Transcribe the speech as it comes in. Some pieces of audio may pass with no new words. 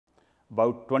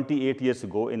About 28 years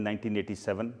ago in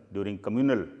 1987, during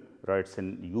communal riots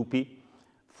in UP,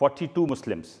 42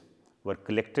 Muslims were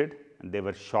collected and they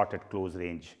were shot at close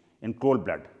range in cold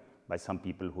blood by some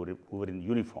people who were in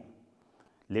uniform.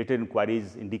 Later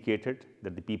inquiries indicated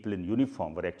that the people in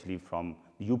uniform were actually from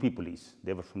the UP police,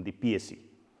 they were from the PSC.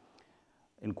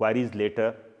 Inquiries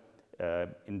later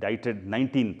indicted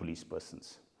 19 police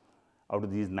persons. Out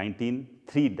of these 19,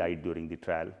 3 died during the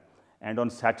trial, and on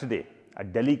Saturday, a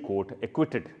Delhi court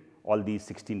acquitted all these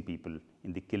 16 people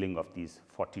in the killing of these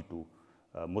 42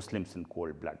 Muslims in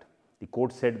cold blood. The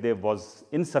court said there was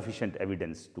insufficient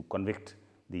evidence to convict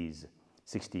these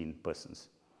 16 persons.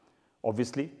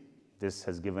 Obviously, this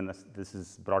has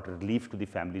brought relief to the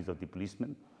families of the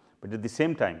policemen, but at the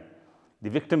same time, the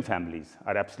victim families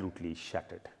are absolutely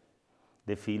shattered.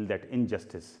 They feel that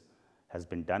injustice has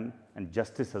been done and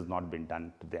justice has not been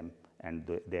done to them, and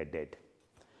they are dead.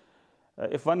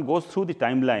 If one goes through the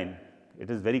timeline, it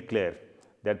is very clear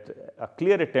that a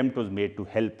clear attempt was made to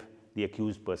help the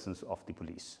accused persons of the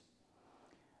police.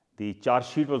 The charge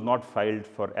sheet was not filed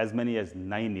for as many as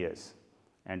 9 years,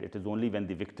 and it is only when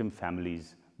the victim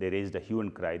families they raised a hue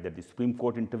and cry that the Supreme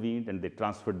Court intervened and it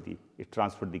transferred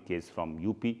the case from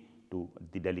UP to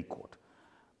the Delhi court.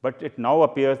 But it now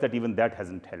appears that even that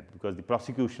hasn't helped, because the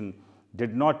prosecution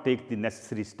did not take the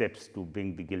necessary steps to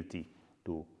bring the guilty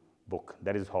to book.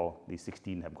 That is how the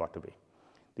 16 have got away.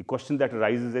 The question that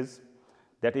arises is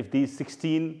that if these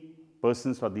 16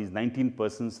 persons or these 19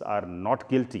 persons are not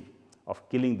guilty of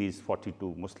killing these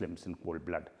 42 Muslims in cold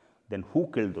blood, then who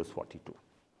killed those 42?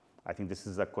 I think this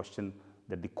is a question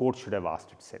that the court should have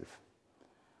asked itself.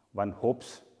 One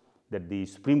hopes that the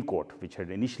Supreme Court, which had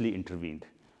initially intervened,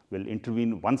 will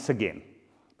intervene once again,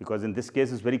 because in this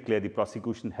case it's very clear the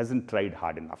prosecution hasn't tried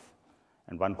hard enough,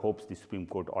 and one hopes the Supreme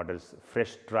Court orders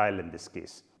fresh trial in this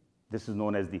case. This is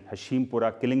known as the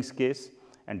Hashimpura killings case,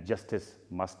 and justice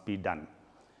must be done.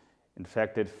 In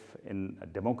fact, if in a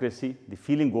democracy, the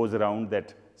feeling goes around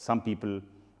that some people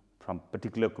from a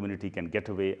particular community can get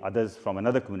away, others from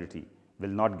another community will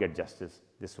not get justice,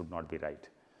 this would not be right.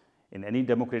 In any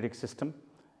democratic system,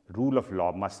 rule of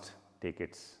law must take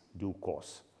its due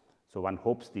course. So one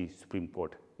hopes the Supreme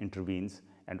Court intervenes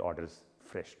and orders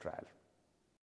fresh trial.